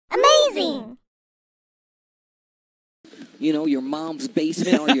amazing! You know, your mom's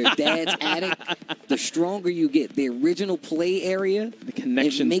basement or your dad's attic, the stronger you get. The original play area, the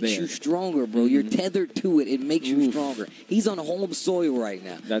connections it makes there. you stronger, bro. You're tethered to it. It makes you stronger. He's on home soil right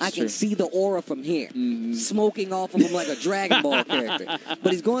now. That's I can true. see the aura from here, smoking off of him like a Dragon Ball character.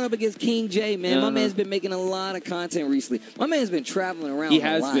 But he's going up against King J, man. My man's been making a lot of content recently. My man's been traveling around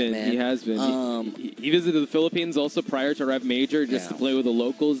a lot, man. He has been. He visited the Philippines also prior to Rev Major just to play with the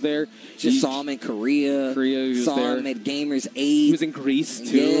locals there. Just saw him in Korea. He was saw there. him at Gamers 8. He was in Greece,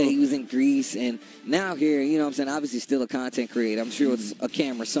 too. Yeah, he was in Greece. And now here, you know what I'm saying, obviously still a content creator. I'm sure it's a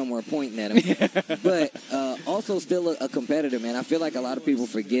camera somewhere pointing at him. But also still a competitor, man. I feel like a lot of people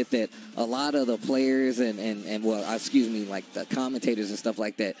forget that a lot of the players and well, excuse me, like the commentators and stuff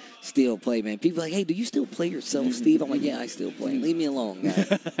like that still play, man. People are like, hey, do you still play yourself, Steve? I'm like, yeah, I still play. Leave me alone,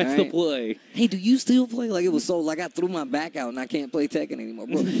 guy. I still play. Hey, do you still play? Like, it was so, like, I threw my back out and I can't play Tekken anymore.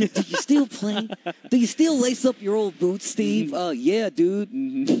 Bro, do you still play? Do you still lace up your old boots, Steve? Yeah, dude.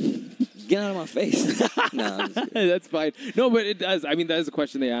 Get out of my face. No, I'm just kidding. That's fine. No, but it does. I mean, that is a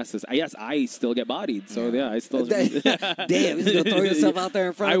question they asked us. Yes, I still get bodied. So, yeah, I still. Damn, you're going to throw yourself out there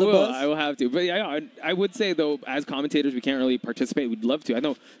in front of the bus? I will have to. But, yeah, I would say, though, as commentators, we can't really participate. We'd love to. I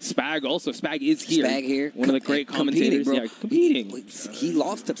know Spag also. Spag is here. Spag here. One of the great commentators. Bro. Yeah, competing. He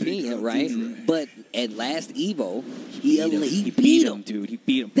lost to Pina, right? But at last Evo, he beat him, dude. He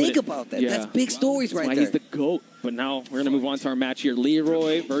beat him. Think about that. Yeah. That's big stories right there. He's the GOAT. But now we're going to move on to our match here.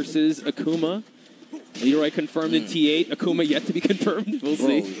 Leroy versus Akuma. Leroy confirmed in T8. Akuma yet to be confirmed. We'll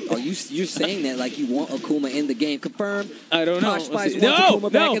see. Are you're saying that like you want Akuma in the game? Confirmed? I don't know. Posh Spice wants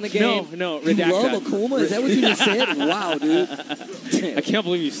Akuma back in the game? No. You love Akuma? Is that what you just said? Wow, dude. I can't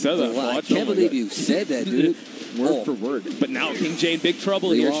believe you said that. Wow, I can't believe you said that, dude. Word for word. But now King J in big trouble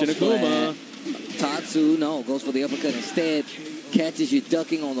here. SHIN AKUMA. Tatsu, goes for the uppercut instead. Catches you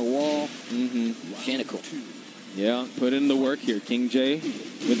ducking on the wall. SHIN AKUMA. Yeah, put in the work here. King J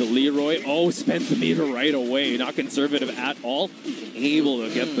with the Leroy. Oh, spends the meter right away. Not conservative at all. Able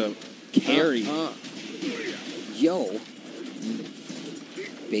to get the carry. Yo.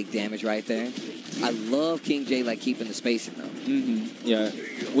 Big damage right there. I love King J like keeping the spacing though. Yeah.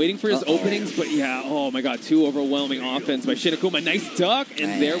 Waiting for his openings, but yeah, oh my god, too overwhelming offense by SHIN AKUMA. Nice duck,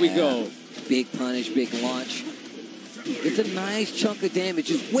 and there we go. Big punish, big launch. It's a nice chunk of damage.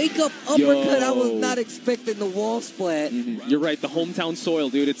 Just wake up, uppercut. I was not expecting the wall splat. You're right. The hometown soil,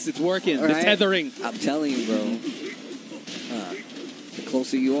 dude. It's working. Right. The tethering. I'm telling you, bro. The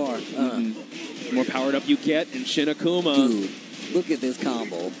closer you are. The more powered up you get. And SHIN AKUMA. Dude, look at this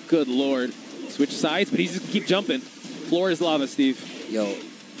combo. Good lord. Switch sides, but he's just keep jumping. Floor is lava, Steve. Yo.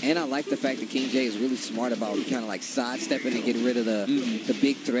 And I like the fact that King J is really smart about kind of like sidestepping and getting rid of the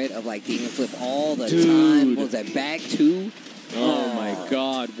big threat of like demon flip all the time. What was that, back two? Oh my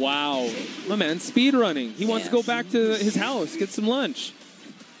god, wow. My man's speed running. He wants to go back to his house, get some lunch.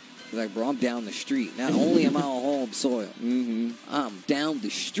 He's like, bro, I'm down the street. Not only am I on home soil, I'm down the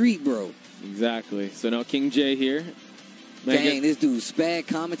street, bro. Exactly. So now King J here. Dang, this dude's Spag,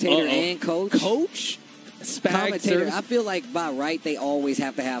 commentator and coach. Coach? Spag Commentator, service. I feel like by right they always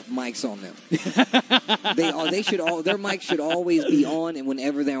have to have mics on them. They should their mics should always be on and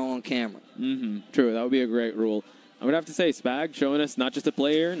whenever they're on camera. True, that would be a great rule. I would have to say Spag showing us not just a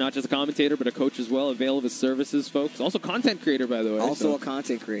player, not just a commentator, but a coach as well. Avail of his services, folks. Also content creator, by the way. Also a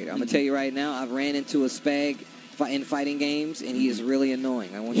content creator. I'm gonna tell you right now, I've ran into a Spag in fighting games, and he is really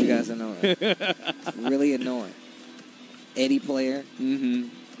annoying. I want you guys to know that. Really annoying. Eddie player.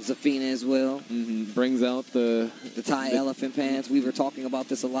 Zafina as well. Brings out the Thai elephant pants. We were talking about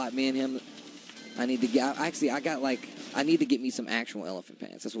this a lot, me and him. I need to get, I need to get me some actual elephant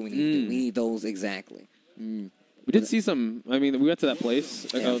pants. That's what we need to do. We need those exactly. We did see some, I mean, we went to that place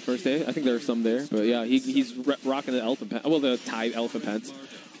the first day. I think there were some there. But yeah, he's rocking the elephant pants. Well, the Thai elephant pants.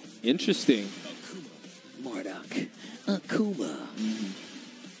 Interesting. Marduk. Akuma.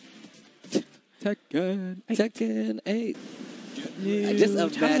 Tekken 8. I just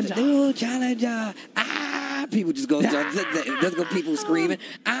imagine, dude, challenger. People just go, just go people screaming.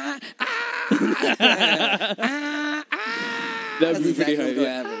 That'd be pretty exactly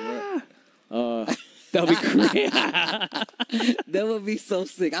high. Happen, bro. That would be great. That would be so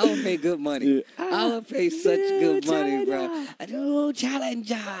sick. I would pay good money. I would pay such good money, bro. Do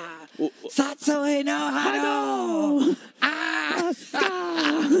challenger. Satsui no Hano.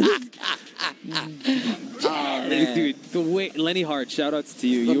 Oh, man. Dude, the way Lenny Hart, shout outs to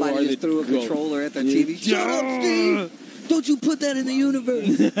you. Somebody you are just the threw a controller at their TV. Shut up, Steve! Don't you put that in the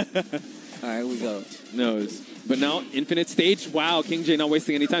universe. All right, we go. Knows. But now, infinite stage. Wow, King J not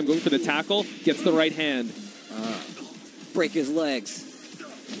wasting any time. Going for the tackle. Gets the right hand. Break his legs.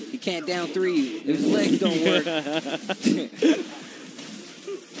 He can't down 3 if his legs don't work.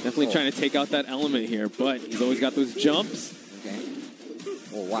 Definitely trying to take out that element here, but he's always got those jumps. Okay.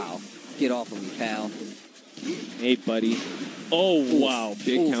 Oh, wow. Get off of me, pal. Hey, buddy. Oh, wow.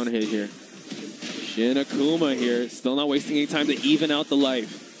 Big counter hit here. Shin Akuma here. Still not wasting any time to even out the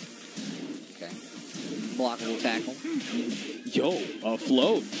life. Okay. Blockable tackle. Yo, a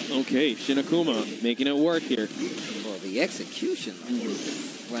float. Okay, Shin Akuma making it work here. Well, the execution.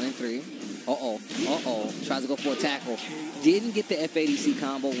 Running 3. Uh-oh. Uh-oh. Tries to go for a tackle. Didn't get the F80C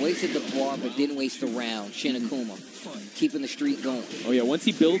combo. Wasted the bar, but didn't waste the round. Shin Akuma. Keeping the streak going. Oh, yeah. Once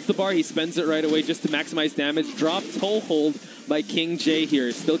he builds the bar, he spends it right away just to maximize damage. Drop toe hold by King J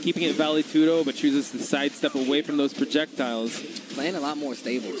here. Still keeping it Valetudo, but chooses to sidestep away from those projectiles. Playing a lot more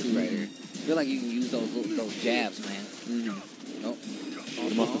stable, too, right here. I feel like you can use those jabs, man. Nope.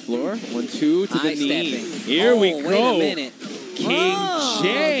 Put him off the floor. 1-2 to the knee. Stepping. Here we go. Wait a minute. King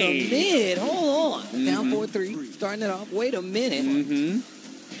J. The mid. Hold on. Down 4-3. Starting it off. Wait a minute.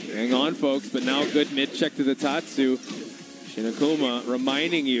 Hang on, folks. But now good mid check to the Tatsu. Shin Akuma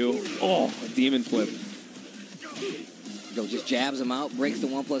reminding you. Oh, a demon flip. Yo, just jabs him out. Breaks the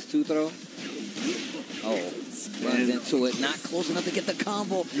 1+2 throw. Oh, runs into it. Not close enough to get the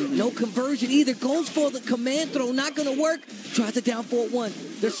combo. No conversion either. Goes for the command throw. Not going to work. Tries to down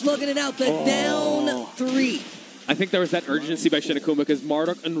 4-1. They're slugging it out. The down 3. I think there was that urgency by Shin Akuma because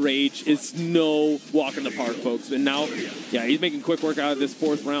Marduk Enrage is no walk in the park, folks. And now, yeah, he's making quick work out of this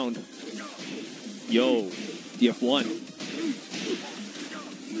 4th round. Yo, DF1.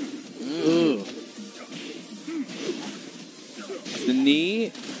 The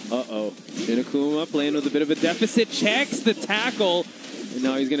knee. Uh-oh. Shin Akuma playing with a bit of a deficit. Checks the tackle. And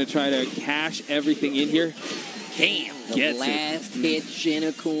now he's going to try to cash everything in here. Damn. The last hit, Shin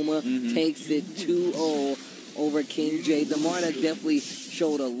Akuma takes it 2-0 over King J. The Marduk definitely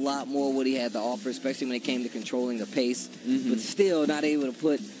showed a lot more what he had to offer, especially when it came to controlling the pace. But still not able to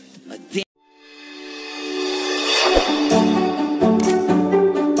put a